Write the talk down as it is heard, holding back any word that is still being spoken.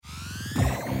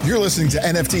You're listening to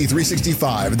NFT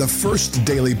 365, the first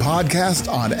daily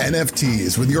podcast on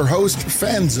NFTs with your host,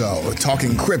 Fanzo,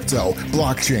 talking crypto,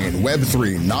 blockchain,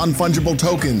 Web3, non-fungible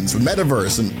tokens,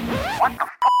 metaverse, and... What the is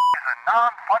a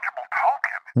non-fungible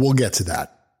token? We'll get to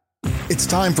that. It's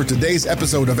time for today's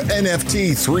episode of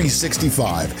NFT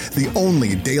 365, the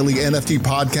only daily NFT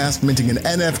podcast minting an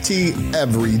NFT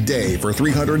every day for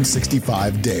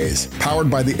 365 days. Powered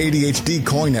by the ADHD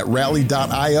coin at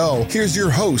rally.io, here's your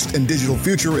host and digital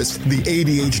futurist, the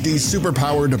ADHD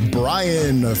superpowered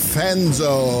Brian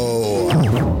Fanzo.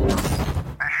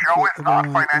 This show is not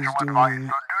financial advice, so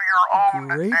do your own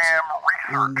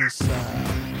damn research.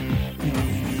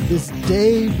 This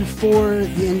day before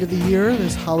the end of the year,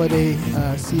 this holiday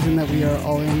season that we are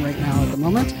all in right now at the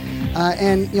moment.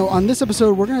 And on this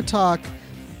episode, we're going to talk,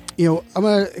 I'm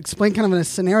going to explain kind of a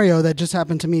scenario that just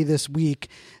happened to me this week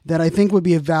that I think would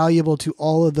be valuable to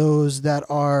all of those that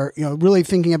are, really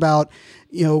thinking about,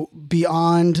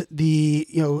 beyond the,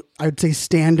 I would say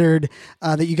standard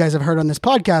that you guys have heard on this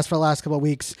podcast for the last couple of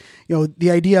weeks.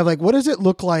 The idea of what does it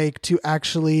look like to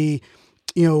actually,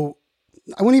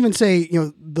 I wouldn't even say,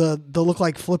 the look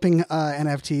like flipping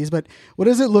NFTs, but what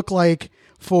does it look like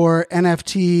for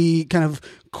NFT kind of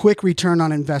quick return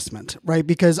on investment, right?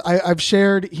 Because I've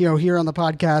shared, here on the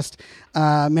podcast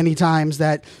many times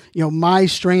that, my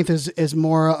strength is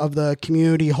more of the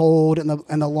community hold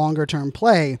and the longer term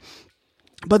play.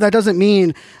 But that doesn't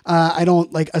mean I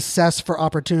don't assess for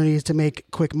opportunities to make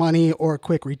quick money or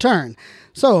quick return.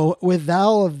 So with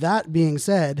all of that being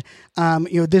said,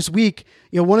 this week,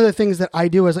 one of the things that I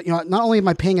do is, not only am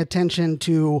I paying attention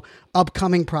to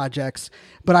upcoming projects,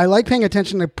 but I like paying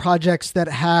attention to projects that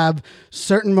have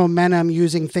certain momentum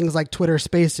using things like Twitter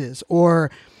Spaces, or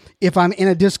if I'm in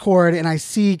a Discord and I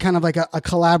see kind of a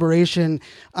collaboration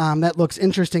that looks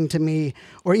interesting to me,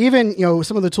 or even,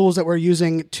 some of the tools that we're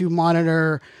using to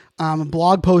monitor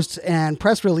blog posts and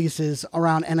press releases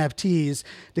around NFTs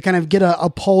to kind of get a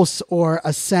pulse or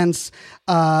a sense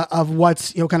of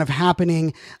what's, kind of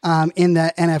happening in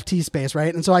the NFT space,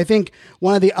 right? And so I think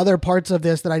one of the other parts of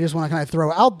this that I just want to kind of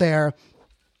throw out there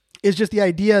is just the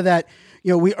idea that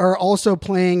we are also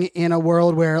playing in a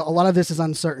world where a lot of this is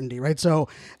uncertainty, right? So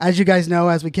as you guys know,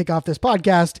 as we kick off this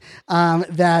podcast,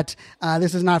 that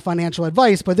this is not financial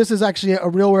advice, but this is actually a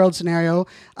real world scenario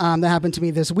that happened to me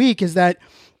this week, is that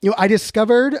I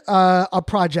discovered a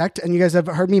project, and you guys have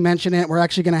heard me mention it. We're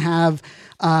actually going to have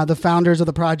the founders of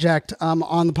the project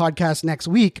on the podcast next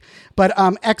week, but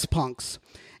Xpunks.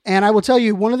 And I will tell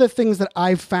you, one of the things that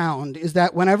I've found is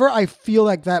that whenever I feel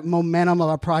like that momentum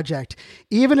of a project,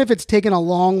 even if it's taken a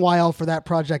long while for that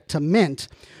project to mint,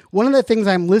 one of the things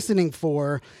I'm listening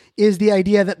for is the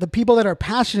idea that the people that are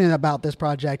passionate about this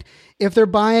project, if they're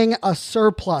buying a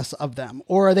surplus of them,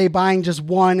 or are they buying just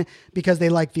one because they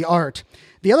like the art?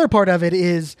 The other part of it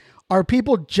is, are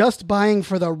people just buying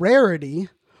for the rarity,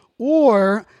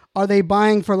 or are they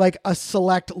buying for a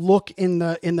select look in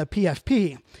the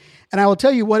PFP? And I will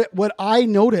tell you what I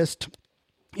noticed,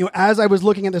 as I was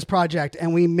looking at this project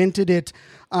and we minted it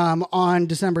on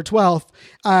December 12th,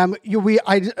 I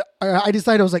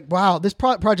decided, I was like, wow, this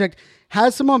project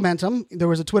has some momentum. There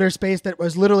was a Twitter space that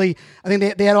was literally, I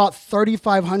think they had about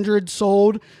 3,500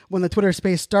 sold when the Twitter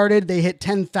space started. They hit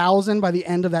 10,000 by the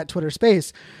end of that Twitter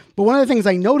space. But one of the things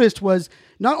I noticed was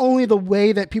not only the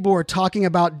way that people were talking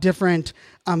about different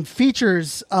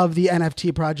features of the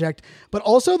NFT project, but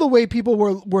also the way people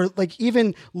were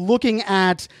even looking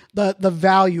at the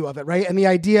value of it, right? And the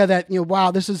idea that,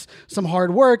 wow, this is some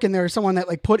hard work, and there's someone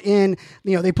that put in,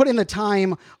 they put in the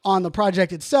time on the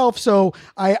project itself. So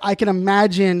I can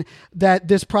imagine that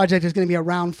this project is going to be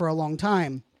around for a long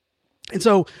time. And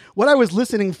so what I was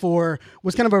listening for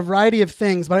was kind of a variety of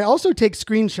things, but I also take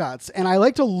screenshots, and I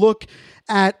like to look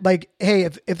at hey,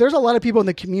 if there's a lot of people in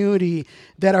the community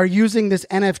that are using this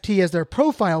NFT as their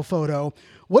profile photo,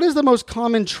 what is the most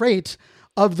common trait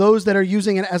of those that are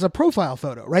using it as a profile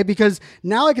photo, right? Because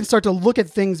now I can start to look at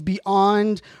things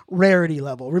beyond rarity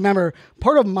level. Remember,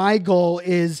 part of my goal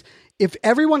is, if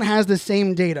everyone has the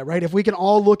same data, right? If we can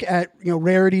all look at,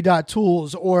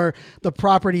 rarity.tools or the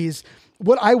properties,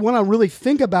 what I want to really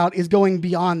think about is going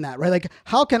beyond that, right?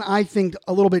 How can I think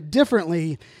a little bit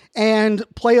differently and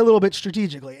play a little bit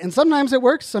strategically? And sometimes it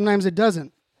works, sometimes it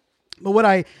doesn't. But what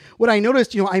I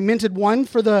noticed, I minted one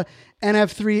for the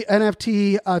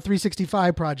NFT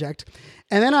 365 project.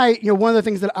 And then one of the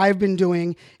things that I've been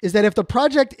doing is that if the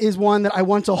project is one that I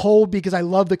want to hold because I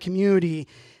love the community,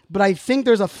 but I think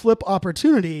there's a flip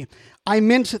opportunity. I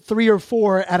mint 3 or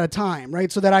 4 at a time,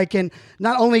 right? So that I can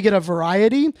not only get a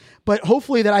variety, but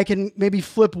hopefully that I can maybe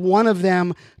flip one of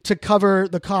them to cover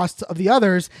the costs of the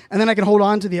others. And then I can hold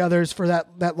on to the others for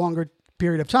that longer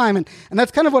period of time. And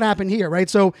that's kind of what happened here, right?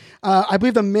 So I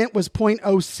believe the mint was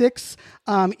 0.06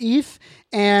 ETH.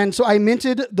 And so I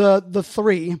minted the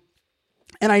 3.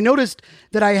 And I noticed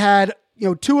that I had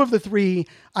 2 of the 3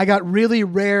 I got really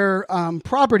rare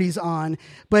properties on,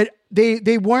 but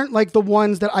they weren't like the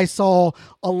ones that I saw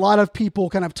a lot of people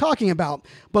kind of talking about.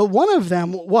 But one of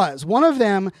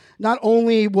them not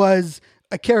only was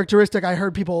a characteristic I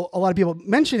heard a lot of people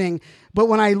mentioning, but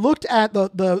when I looked at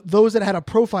those that had a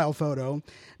profile photo,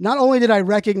 not only did I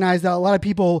recognize that a lot of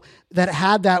people that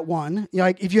had that one,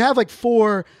 like if you have like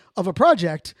 4 of a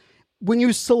project, when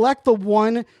you select the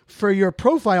one for your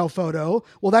profile photo,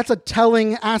 well, that's a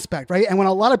telling aspect, right? And when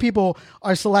a lot of people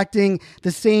are selecting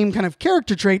the same kind of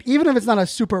character trait, even if it's not a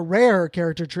super rare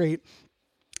character trait,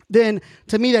 then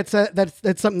to me, that's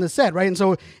something that's said, right? And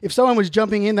so if someone was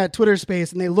jumping in that Twitter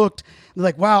space and they're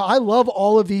like, wow, I love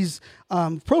all of these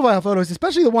profile photos,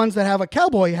 especially the ones that have a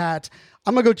cowboy hat,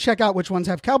 I'm going to go check out which ones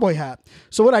have cowboy hat.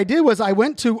 So what I did was I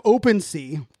went to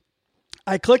Opensea,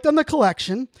 I clicked on the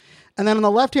collection, and then on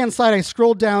the left-hand side, I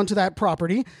scrolled down to that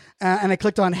property and I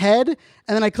clicked on head, and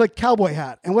then I clicked cowboy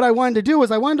hat. And what I wanted to do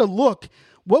was I wanted to look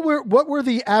what were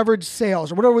the average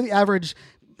sales, or what were the average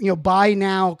buy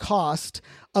now cost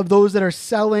of those that are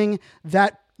selling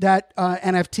that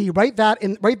NFT right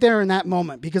there in that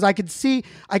moment, because I could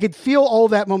feel all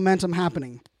that momentum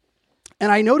happening.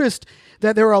 And I noticed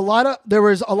that there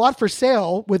was a lot for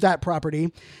sale with that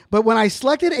property. But when I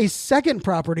selected a second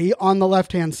property on the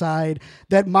left-hand side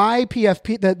that my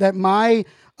PFP, that my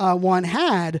one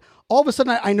had, all of a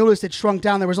sudden I noticed it shrunk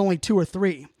down. There was only 2 or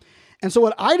 3. And so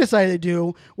what I decided to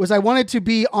do was I wanted to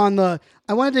be in the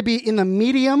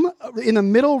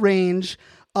middle range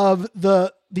of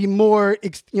the more,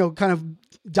 kind of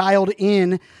dialed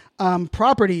in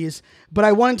properties, but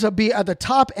I wanted to be at the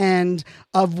top end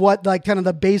of what like kind of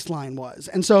the baseline was.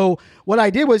 And so what I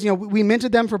did was, we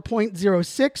minted them for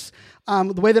 0.06.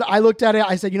 The way that I looked at it,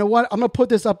 I said, you know what, I'm going to put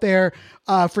this up there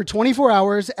for 24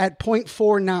 hours at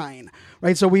 0.49,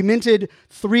 right? So we minted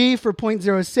 3 for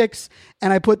 0.06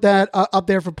 and I put that up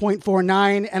there for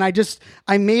 0.49. And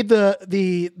I made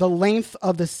the length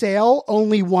of the sale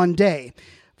only 1 day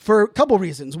for a couple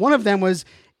reasons. One of them was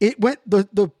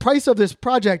the price of this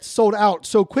project sold out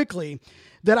so quickly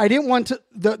that I didn't want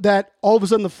that all of a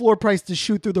sudden the floor price to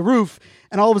shoot through the roof.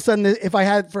 And all of a sudden, if I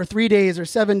had for 3 days or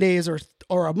 7 days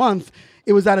or a month,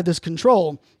 it was out of this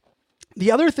control.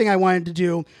 The other thing I wanted to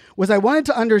do was I wanted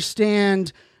to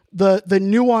understand the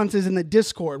nuances in the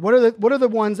Discord. What are the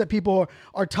ones that people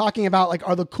are talking about, like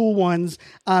are the cool ones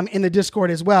in the Discord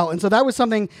as well? And so that was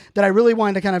something that I really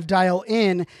wanted to kind of dial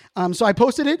in. So I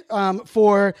posted it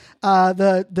for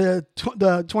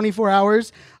the 24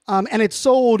 hours and it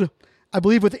sold, I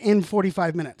believe, within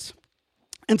 45 minutes.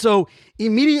 And so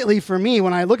immediately for me,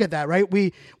 when I look at that, right,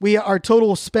 our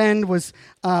total spend was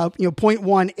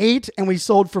 0.18 and we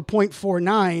sold for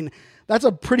 0.49. That's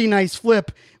a pretty nice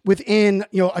flip within,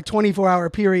 a 24-hour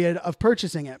period of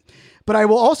purchasing it. But I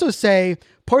will also say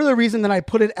part of the reason that I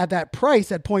put it at that price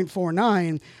at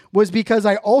 0.49 was because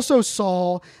I also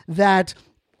saw that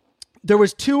there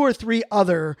was 2 or 3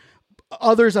 others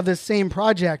of the same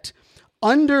project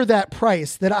under that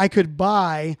price that I could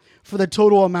buy for the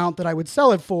total amount that I would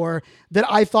sell it for, that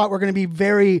I thought were going to be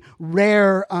very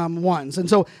rare ones. And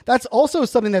so that's also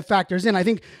something that factors in. I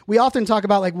think we often talk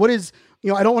about like, what is,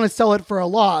 I don't want to sell it for a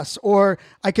loss, or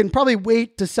I can probably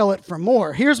wait to sell it for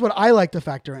more. Here's what I like to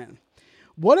factor in.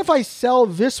 What if I sell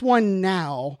this one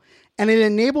now and it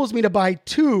enables me to buy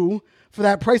 2 for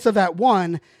that price of that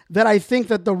one, that I think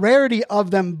that the rarity of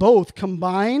them both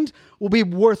combined will be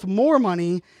worth more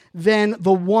money than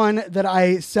the one that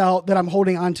I sell, that I'm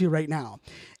holding onto right now.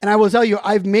 And I will tell you,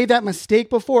 I've made that mistake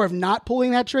before of not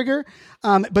pulling that trigger.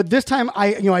 But this time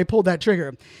I pulled that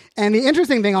trigger. And the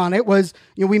interesting thing on it was,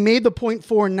 we made the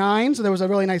 0.49. So there was a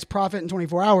really nice profit in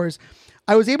 24 hours.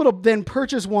 I was able to then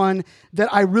purchase one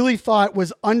that I really thought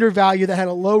was undervalued, that had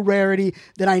a low rarity,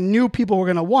 that I knew people were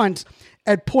going to want,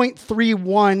 at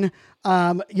 0.31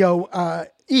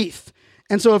 ETH.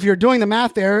 And so if you're doing the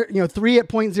math there, 3 at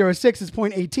 0.06 is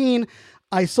 0.18.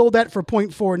 I sold that for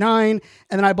 0.49, and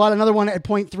then I bought another one at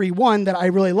 0.31 that I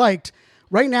really liked.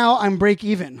 Right now, I'm break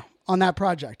even on that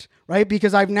project, right?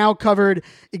 Because I've now covered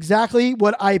exactly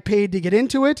what I paid to get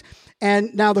into it.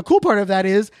 And now the cool part of that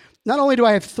is, not only do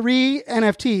I have 3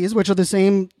 NFTs, which are the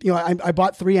same, I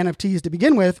bought 3 NFTs to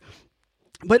begin with,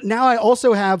 But now I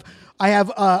also have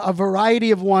a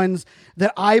variety of ones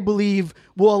that I believe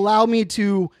will allow me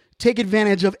to take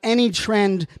advantage of any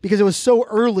trend, because it was so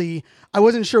early, I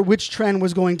wasn't sure which trend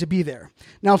was going to be there.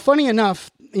 Now, funny enough,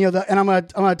 and I'm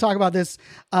gonna talk about this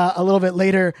a little bit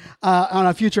later on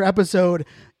a future episode.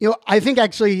 I think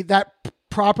actually that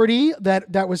property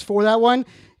that was for that one,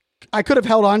 I could have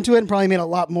held on to it and probably made a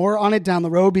lot more on it down the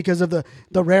road because of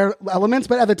the rare elements.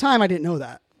 But at the time, I didn't know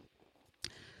that.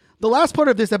 The last part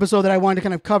of this episode that I wanted to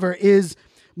kind of cover is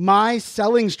my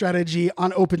selling strategy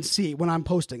on Opensea when I'm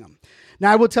posting them.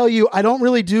 Now, I will tell you, I don't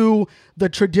really do the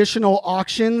traditional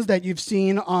auctions that you've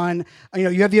seen on,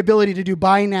 you have the ability to do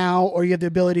buy now, or you have the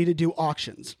ability to do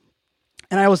auctions.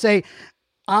 And I will say,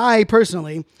 I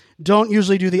personally don't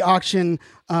usually do the auction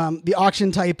type,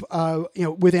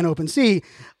 within Opensea.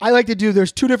 I like to do,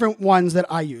 there's two different ones that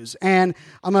I use, and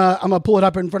I'm gonna pull it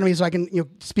up in front of me so I can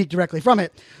speak directly from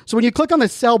it. So when you click on the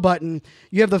sell button,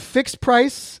 you have the fixed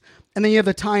price, and then you have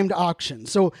the timed auction.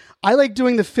 So I like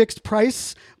doing the fixed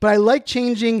price, but I like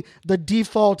changing the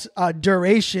default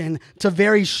duration to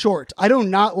very short. I do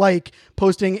not like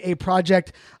posting a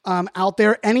project out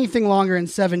there anything longer than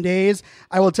 7 days.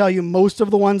 I will tell you, most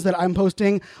of the ones that I'm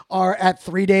posting are at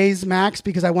 3 days max,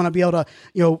 because I want to be able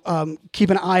to keep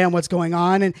an eye on what's going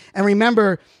on. And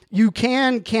remember, you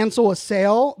can cancel a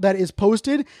sale that is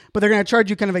posted, but they're going to charge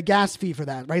you kind of a gas fee for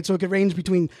that, right? So it could range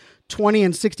between $20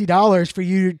 and $60 for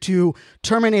you to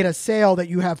terminate a sale that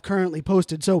you have currently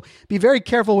posted. So be very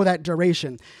careful with that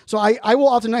duration. So I will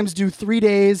oftentimes do 3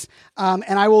 days, and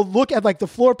I will look at like the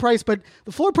floor price, but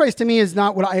the floor price to me is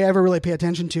not what I ever really pay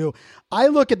attention to. I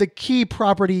look at the key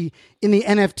property in the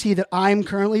NFT that I'm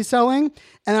currently selling,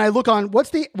 and I look on what's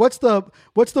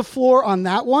the floor on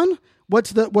that one.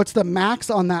 What's the max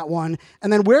on that one?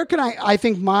 And then where can I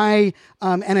think my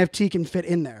NFT can fit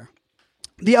in there?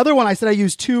 The other one, I said I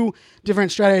use two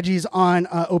different strategies on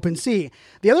Opensea.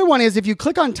 The other one is if you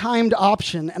click on timed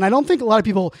option, and I don't think a lot of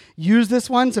people use this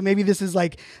one, so maybe this is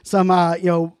like some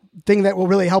thing that will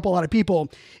really help a lot of people.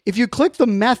 If you click the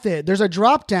method, there's a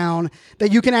drop down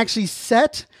that you can actually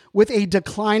set with a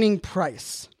declining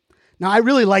price. Now, I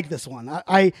really like this one.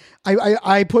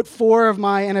 I put 4 of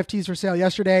my NFTs for sale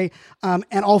yesterday,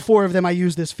 and all 4 of them I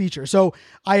use this feature. So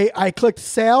I clicked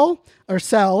sell,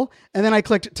 and then I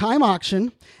clicked time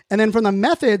auction, and then from the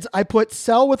methods, I put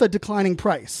sell with a declining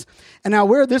price. And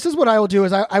now this is what I will do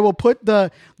is I will put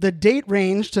the date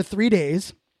range to 3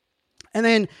 days, and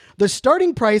then the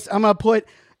starting price I'm going to put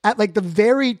at like the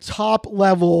very top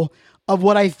level of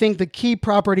what I think the key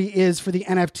property is for the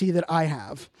NFT that I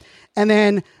have. And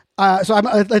then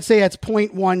let's say it's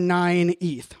 0.19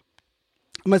 ETH.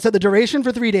 I'm going to set the duration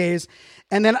for 3 days.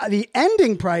 And then the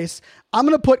ending price, I'm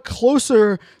going to put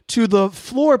closer to the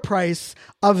floor price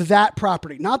of that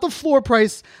property, not the floor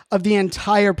price of the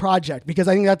entire project, because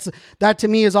I think that to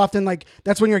me is often like,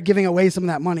 that's when you're giving away some of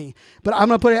that money. But I'm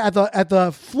going to put it at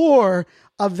the floor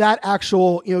of that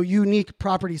actual, unique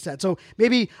property set. So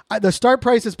maybe the start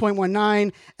price is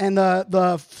 0.19 and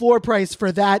the floor price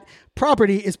for that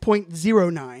property is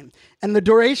 0.09. And the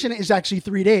duration is actually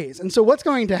 3 days. And so what's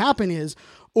going to happen is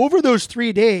over those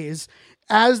 3 days,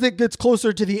 as it gets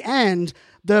closer to the end,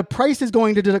 the price is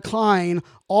going to decline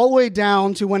all the way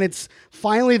down to when it's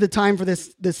finally the time for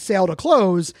this sale to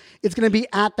close, it's going to be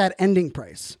at that ending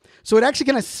price. So it actually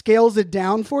kind of scales it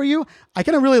down for you. I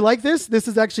kind of really like this. This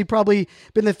has actually probably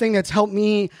been the thing that's helped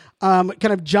me kind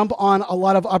of jump on a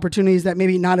lot of opportunities that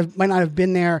maybe might not have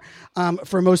been there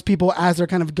for most people as they're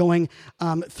kind of going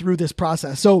through this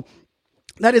process. So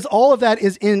that is all of that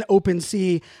is in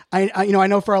Opensea. I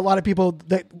know for a lot of people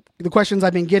that the questions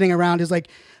I've been getting around is like,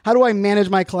 how do I manage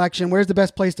my collection? Where's the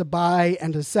best place to buy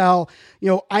and to sell?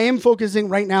 I am focusing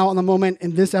right now on the moment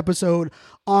in this episode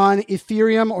on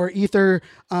Ethereum or Ether,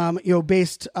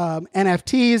 based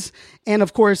NFTs. And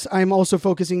of course, I'm also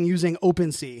focusing using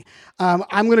Opensea.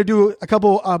 I'm going to do a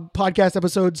couple podcast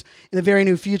episodes in the very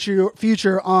near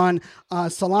future on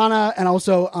Solana and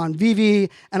also on Vivi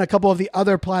and a couple of the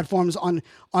other platforms on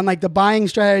like the buying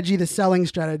strategy, the selling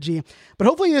strategy. But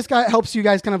hopefully this guy helps you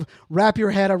guys kind of wrap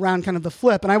your head around kind of the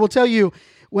flip. And I will tell you,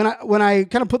 when I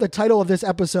kind of put the title of this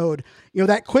episode,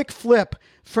 that quick flip,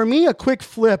 for me, a quick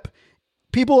flip,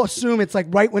 people assume it's like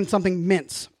right when something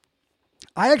mints.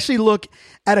 I actually look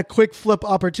at a quick flip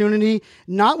opportunity,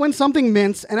 not when something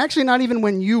mints, and actually not even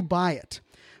when you buy it.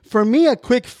 For me, a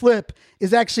quick flip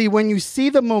is actually when you see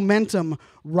the momentum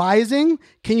rising,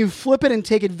 can you flip it and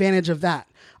take advantage of that?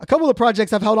 a couple of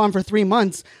projects I've held on for 3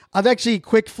 months, I've actually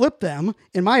quick flipped them,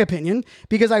 in my opinion,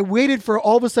 because I waited for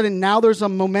all of a sudden now there's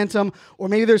some momentum, or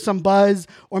maybe there's some buzz,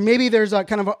 or maybe there's a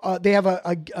kind of they have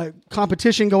a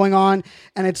competition going on,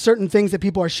 and it's certain things that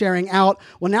people are sharing out.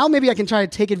 Well, now maybe I can try to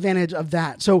take advantage of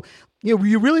that. So you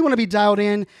really want to be dialed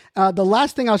in. The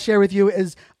last thing I'll share with you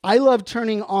is I love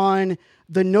turning on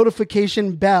the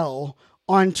notification bell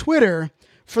on Twitter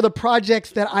for the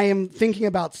projects that I am thinking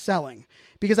about selling,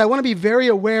 because I want to be very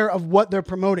aware of what they're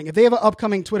promoting. If they have an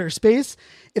upcoming Twitter space,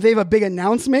 if they have a big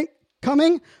announcement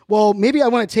coming, well, maybe I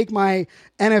want to take my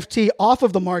NFT off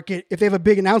of the market if they have a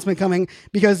big announcement coming,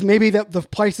 because maybe the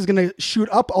price is going to shoot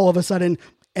up all of a sudden,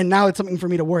 and now it's something for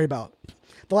me to worry about.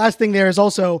 The last thing there is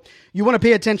also you want to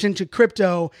pay attention to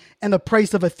crypto and the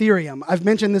price of Ethereum. I've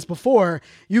mentioned this before.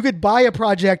 You could buy a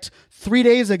project 4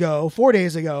 days ago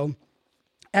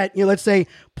at, let's say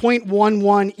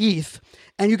 0.11 ETH,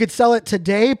 and you could sell it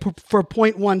today for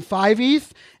 0.15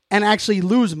 ETH and actually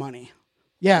lose money.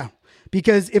 Yeah.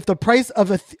 Because if the price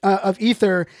of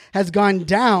Ether has gone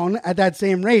down at that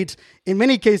same rate, in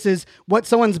many cases, what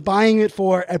someone's buying it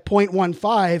for at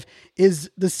 0.15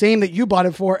 is the same that you bought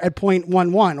it for at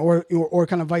 0.11 or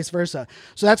kind of vice versa.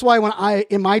 So that's why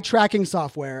in my tracking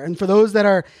software, and for those that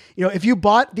are, if you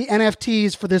bought the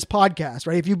NFTs for this podcast,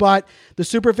 right? If you bought the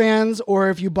Superfans or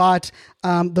if you bought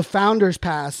the Founders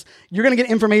Pass, you're going to get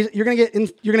information. You're going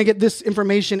to get this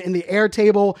information in the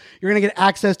Airtable. You're going to get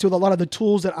access to a lot of the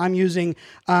tools that I'm using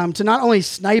to not only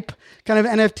snipe kind of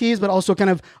NFTs, but also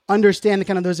kind of understand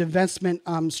kind of those investment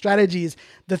strategies.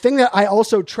 The thing that I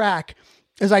also track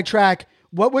is I track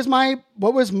what was my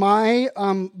buy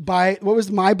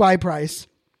price,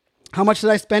 how much did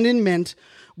I spend in mint,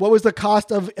 what was the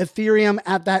cost of Ethereum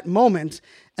at that moment,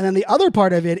 and then the other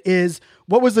part of it is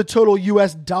what was the total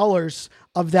US dollars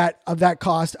of that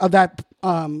cost of that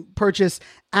purchase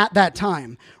at that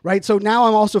time, right? So now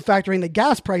I'm also factoring the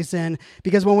gas price in,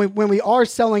 because when we are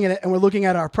selling it and we're looking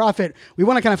at our profit, we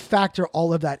want to kind of factor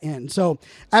all of that in. So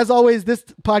as always, this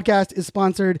podcast is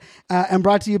sponsored and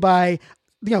brought to you by,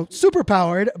 super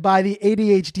powered by the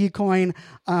ADHD coin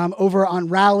over on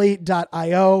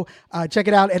rally.io. Check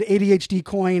it out at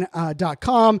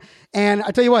adhdcoin.com. And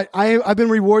I tell you what, I've been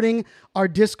rewarding our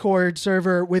Discord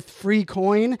server with free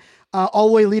coin all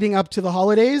the way leading up to the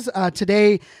holidays.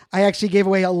 Today, I actually gave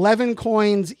away 11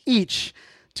 coins each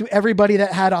to everybody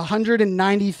that had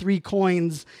 193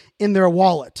 coins in their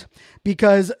wallet,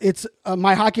 because it's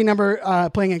my hockey number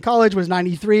playing in college was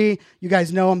 93. You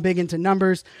guys know I'm big into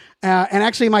numbers. And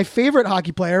actually my favorite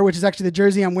hockey player, which is actually the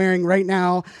jersey I'm wearing right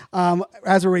now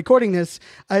as we're recording this,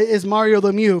 is Mario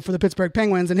Lemieux for the Pittsburgh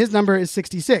Penguins, and his number is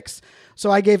 66.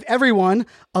 So I gave everyone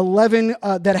 11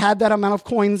 that had that amount of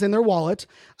coins in their wallet.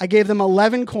 I gave them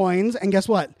 11 coins, and guess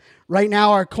what? Right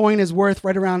now, our coin is worth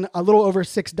right around a little over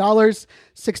 $6.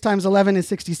 6 times 11 is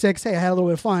 66. Hey, I had a little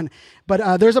bit of fun.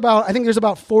 But there's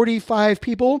about 45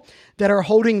 people that are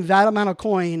holding that amount of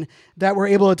coin that were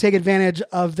able to take advantage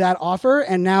of that offer.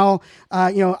 And now,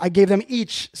 I gave them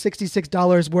each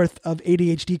 $66 worth of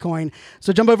ADHD coin.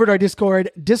 So jump over to our Discord,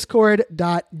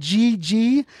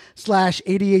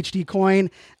 discord.gg/ADHD coin,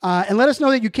 and let us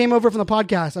know that you came over from the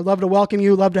podcast. I'd love to welcome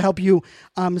you, love to help you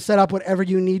set up whatever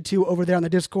you need to over there on the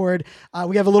Discord.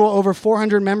 We have a little over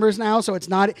 400 members now, so it's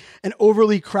not an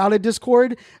overly crowded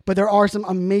Discord, but there are some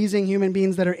amazing human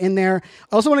beings that are in there.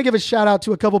 I also want to give a shout out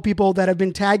to a couple people that have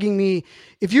been tagging me.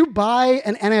 If you buy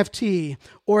an NFT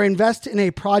or invest in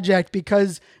a project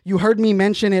because you heard me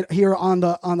mention it here on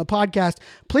the podcast,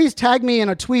 please tag me in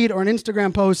a tweet or an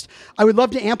Instagram post. I would love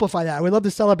to amplify that. I would love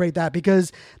to celebrate that,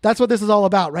 because that's what this is all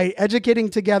about, right? Educating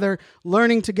together,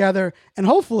 learning together, and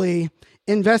hopefully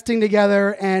investing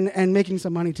together and making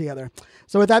some money together.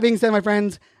 So with that being said, my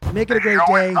friends, make it a great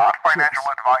day. Not financial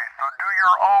advice, so